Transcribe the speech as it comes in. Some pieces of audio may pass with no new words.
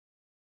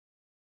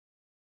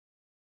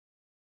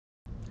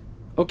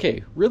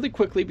Okay, really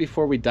quickly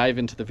before we dive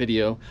into the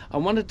video, I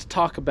wanted to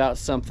talk about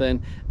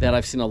something that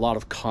I've seen a lot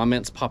of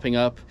comments popping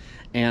up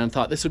and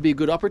thought this would be a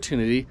good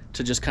opportunity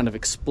to just kind of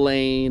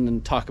explain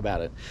and talk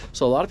about it.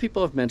 So a lot of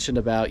people have mentioned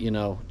about,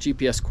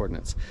 GPS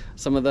coordinates.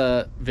 Some of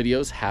the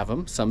videos have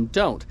them, some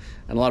don't.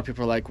 And a lot of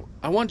people are like,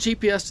 I want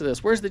GPS to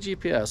this. Where's the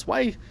GPS?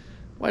 Why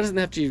doesn't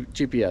it have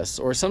GPS?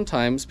 Or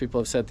sometimes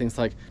people have said things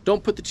like,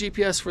 don't put the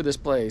GPS for this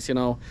place,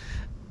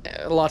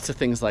 lots of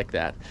things like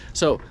that.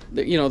 So,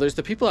 there's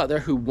the people out there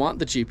who want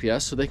the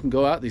GPS so they can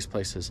go out these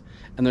places.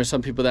 And there's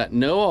some people that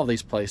know all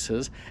these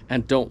places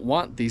and don't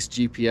want these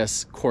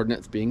GPS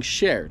coordinates being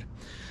shared.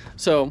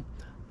 So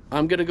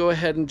I'm going to go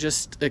ahead and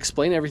just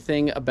explain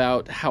everything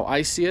about how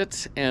I see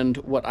it and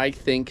what I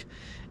think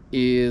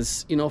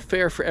is,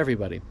 fair for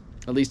everybody,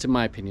 at least in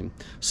my opinion.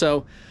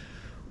 So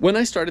when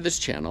I started this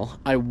channel,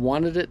 I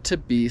wanted it to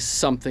be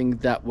something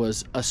that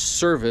was a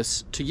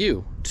service to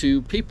you,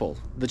 to people,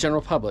 the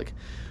general public,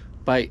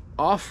 by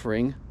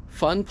offering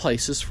fun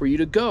places for you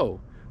to go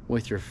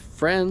with your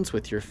friends,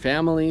 with your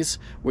families,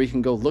 where you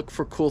can go look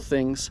for cool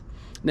things.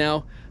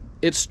 Now,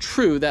 it's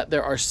true that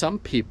there are some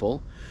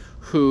people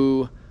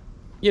who,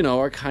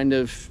 are kind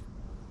of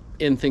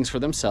in things for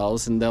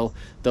themselves, and they'll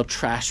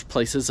trash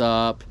places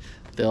up,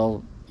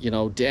 they'll,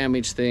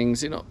 damage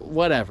things,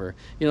 whatever.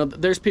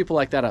 There's people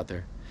like that out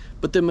there.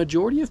 But the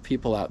majority of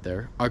people out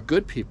there are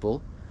good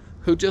people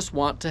who just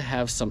want to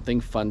have something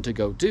fun to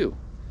go do,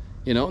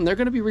 and they're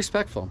going to be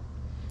respectful.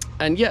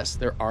 And yes,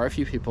 there are a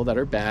few people that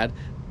are bad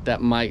that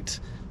might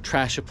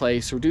trash a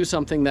place or do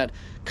something that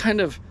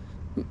kind of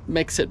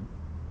makes it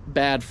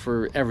bad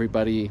for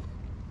everybody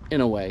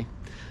in a way.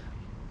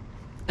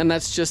 And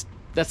that's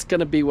going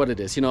to be what it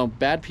is.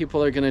 Bad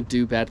people are going to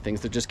do bad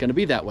things. They're just going to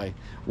be that way,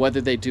 whether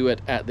they do it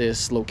at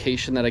this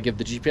location that I give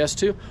the GPS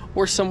to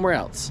or somewhere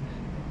else.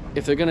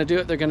 If they're going to do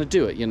it, they're going to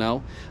do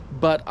it,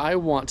 But I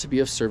want to be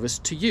of service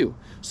to you.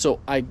 So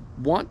I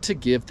want to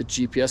give the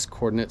GPS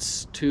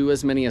coordinates to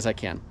as many as I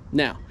can.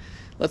 Now,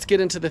 let's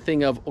get into the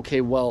thing of, okay,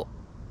 well,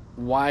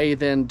 why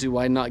then do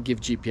I not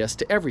give GPS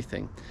to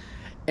everything?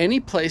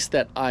 Any place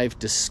that I've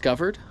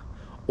discovered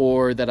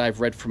or that I've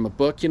read from a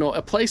book,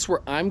 a place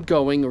where I'm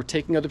going or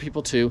taking other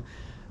people to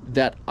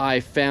that I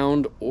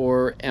found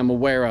or am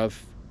aware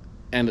of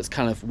and it's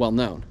kind of well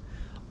known,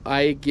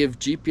 I give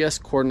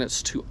GPS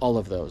coordinates to all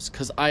of those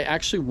because I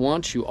actually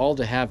want you all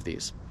to have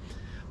these.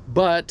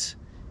 But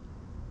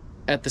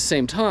at the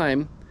same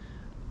time,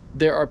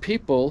 there are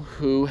people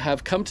who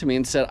have come to me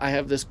and said, I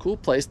have this cool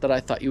place that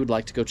I thought you would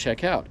like to go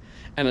check out.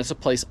 And it's a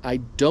place I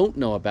don't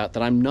know about,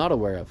 that I'm not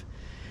aware of.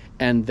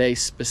 And they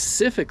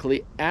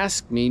specifically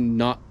asked me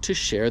not to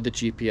share the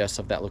GPS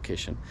of that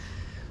location.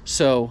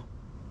 So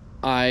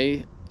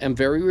I am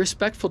very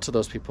respectful to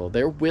those people.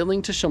 They're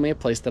willing to show me a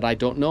place that I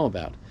don't know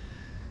about.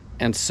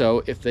 And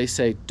so if they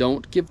say,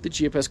 don't give the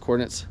GPS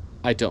coordinates,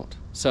 I don't.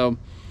 So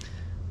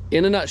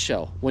in a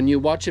nutshell, when you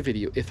watch a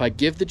video, if I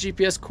give the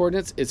GPS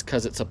coordinates, it's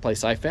because it's a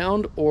place I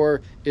found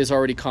or is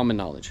already common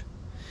knowledge.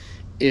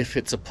 If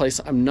it's a place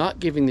I'm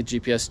not giving the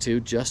GPS to,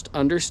 just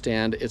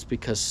understand it's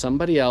because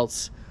somebody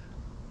else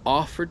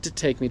offered to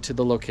take me to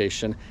the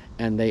location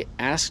and they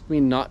asked me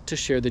not to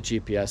share the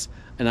GPS,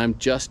 and I'm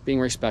just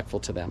being respectful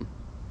to them.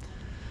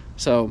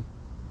 So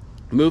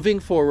moving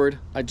forward,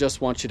 I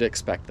just want you to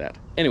expect that.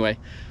 Anyway,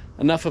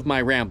 enough of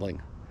my rambling.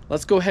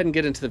 Let's go ahead and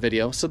get into the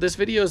video. So this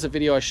video is a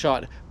video I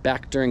shot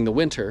back during the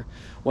winter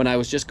when I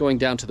was just going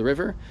down to the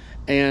river,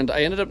 and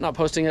I ended up not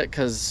posting it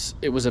because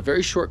it was a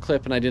very short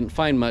clip and I didn't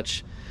find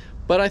much,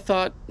 but I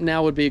thought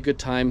now would be a good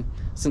time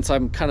since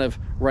I'm kind of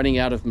running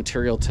out of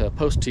material to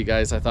post to you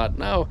guys. I thought,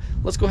 no,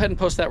 let's go ahead and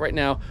post that right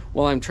now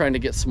while I'm trying to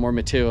get some more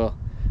material,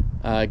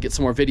 get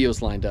some more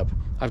videos lined up.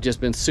 I've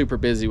just been super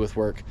busy with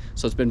work,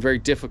 so it's been very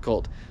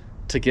difficult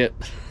to get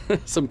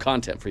some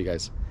content for you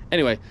guys.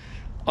 Anyway,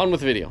 on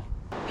with the video.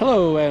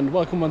 Hello and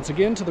welcome once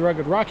again to the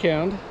Rugged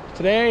Rockhound.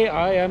 Today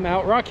I am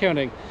out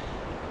rockhounding,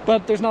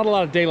 but there's not a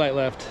lot of daylight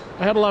left.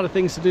 I had a lot of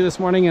things to do this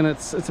morning and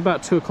it's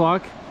about 2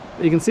 o'clock.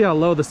 You can see how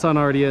low the sun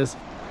already is.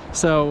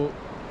 So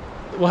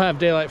we'll have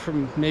daylight for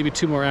maybe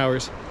 2 more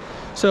hours.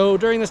 So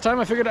during this time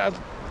I figured I was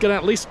gonna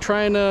at least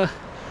try and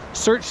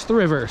search the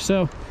river.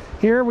 So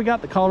here we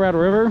got the Colorado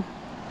River,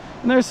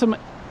 and there's some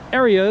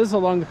areas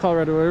along the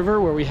Colorado River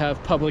where we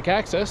have public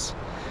access.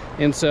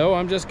 And so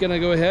I'm just gonna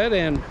go ahead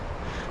and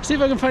see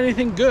if I can find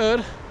anything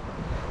good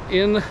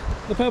in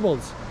the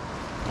pebbles.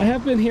 I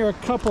have been here a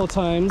couple of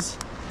times,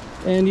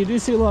 and you do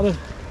see a lot of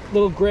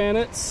little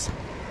granites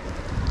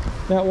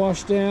that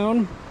wash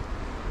down,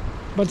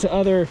 a bunch of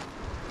other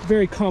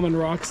very common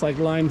rocks like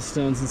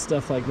limestones and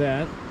stuff like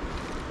that.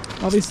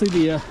 Obviously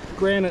the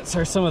granites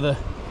are some of the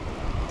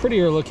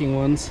prettier looking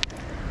ones,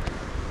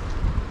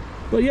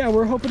 but yeah,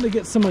 we're hoping to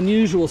get some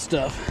unusual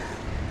stuff,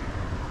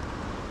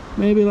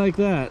 maybe like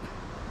that.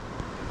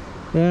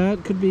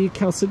 That could be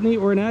chalcedony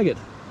or an agate.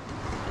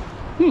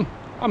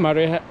 I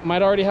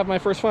might already have my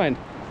first find.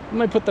 I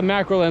might put the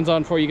macro lens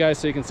on for you guys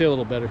so you can see a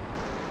little better.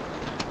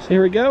 So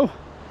here we go.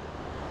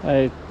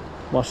 I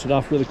washed it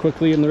off really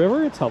quickly in the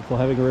river. It's helpful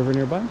having a river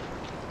nearby.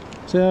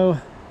 So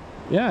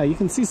yeah, you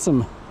can see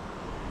some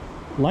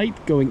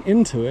light going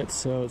into it,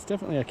 so it's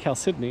definitely a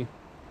chalcedony.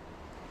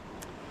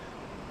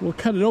 We'll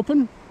cut it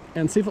open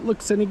and see if it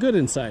looks any good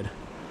inside.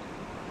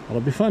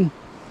 That'll be fun.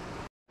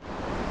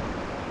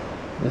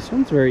 This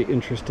one's very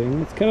interesting.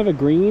 It's kind of a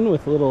green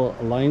with little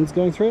lines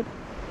going through it.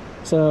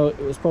 So it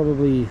was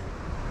probably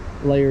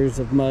layers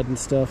of mud and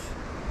stuff.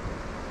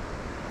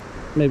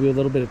 Maybe a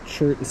little bit of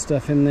chert and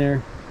stuff in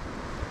there.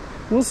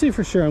 We'll see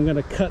for sure. I'm going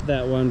to cut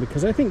that one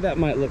because I think that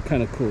might look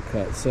kind of cool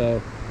cut. So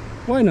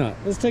why not?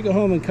 Let's take it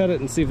home and cut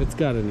it and see if it's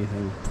got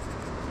anything.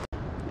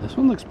 This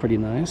one looks pretty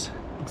nice.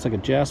 Looks like a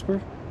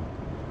jasper.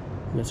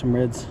 Got some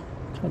reds,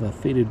 kind of a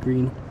faded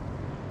green.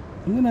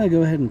 I'm going to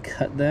go ahead and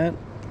cut that.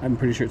 I'm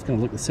pretty sure it's going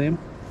to look the same.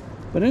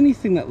 But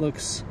anything that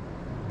looks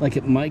like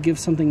it might give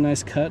something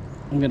nice cut,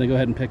 I'm going to go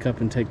ahead and pick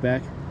up and take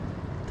back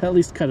to at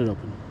least cut it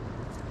open.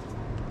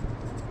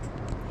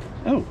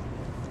 Oh,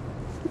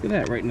 look at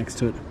that right next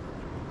to it.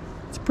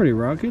 It's pretty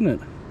rock, isn't it?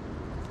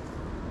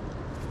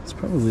 It's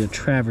probably a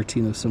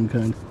travertine of some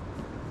kind.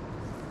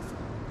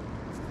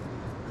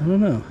 I don't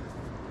know.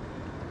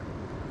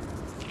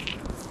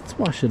 Let's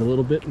wash it a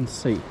little bit and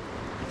see.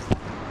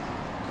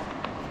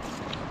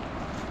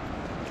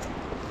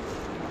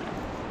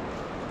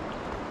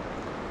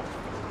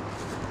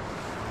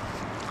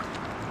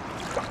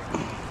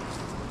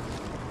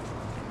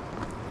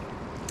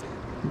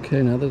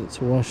 Okay, now that it's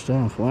washed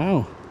off,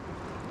 wow,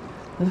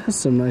 that has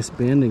some nice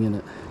banding in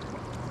it.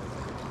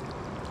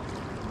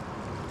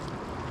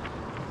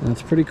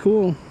 That's pretty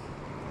cool.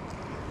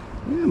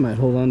 Yeah, I might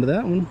hold on to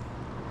that one.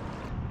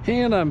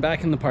 And I'm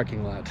back in the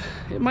parking lot.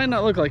 It might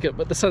not look like it,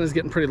 but the sun is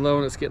getting pretty low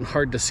and it's getting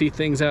hard to see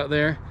things out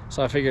there.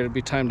 So I figured it'd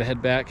be time to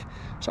head back.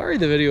 Sorry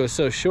the video is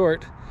so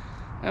short.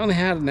 I only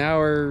had an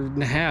hour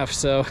and a half,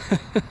 so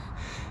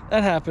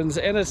that happens.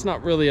 And it's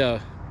not really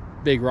a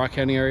big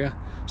rockhounding area,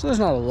 so there's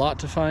not a lot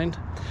to find.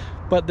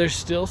 But there's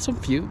still some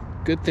few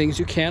good things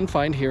you can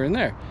find here and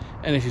there.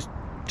 And if you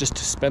just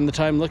spend the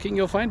time looking,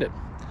 you'll find it.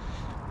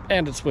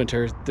 And it's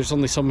winter. There's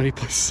only so many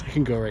places I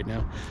can go right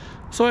now.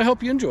 So I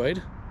hope you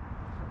enjoyed.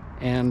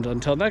 And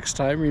until next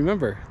time,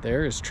 remember,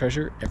 there is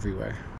treasure everywhere.